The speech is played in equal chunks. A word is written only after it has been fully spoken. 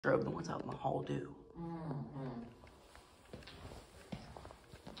Strobe, the ones out in the hall do.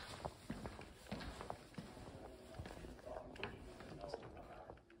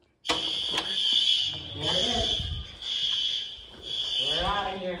 There it is. We're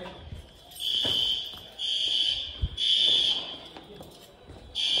out of here.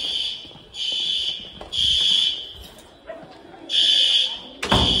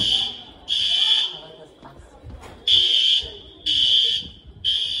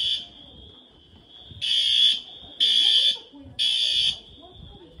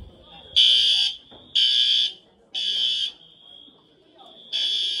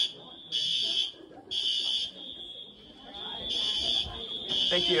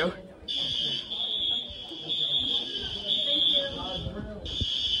 Thank you.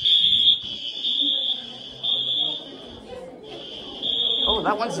 Oh,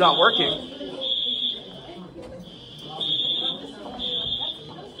 that one's not working.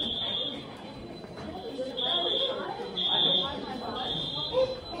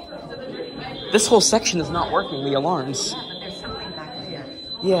 This whole section is not working, the alarms. Yeah, but there's something back there.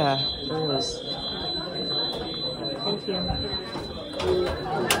 Yeah, there is. Thank you.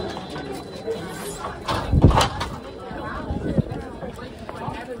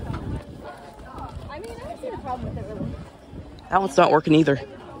 I mean, I don't see a problem with it really. That one's not working either. I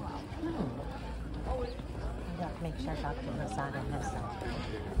have to make sure Dr. Masada has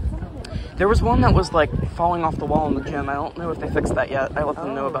that. There was one that was like falling off the wall in the gym. I don't know if they fixed that yet. I let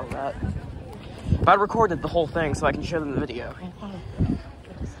them know about that. But I recorded the whole thing so I can show them the video. Okay. We'll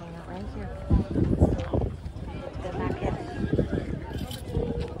just hang out right here. Go back in.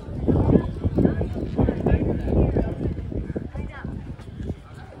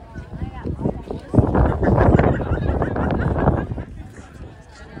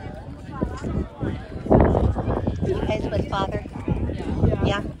 You guys with Father?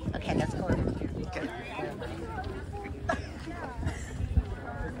 Yeah? Okay, let's go over here. Okay.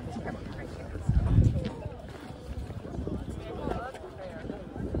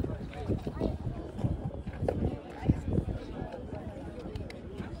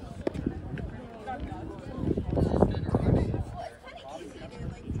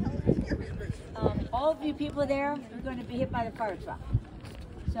 All of you people there, you're going to be hit by the fire truck.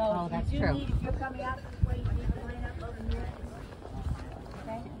 So Oh, that's if you true. need, if you're coming out this way, you need to line up over here.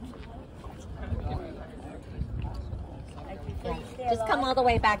 Okay? Just come all the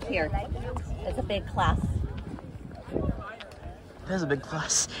way back here. It's a big class. It is a big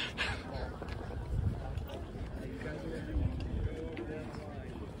class.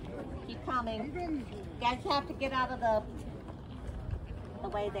 Keep coming. You guys have to get out of the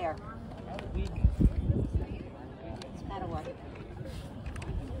way there. It's gotta work.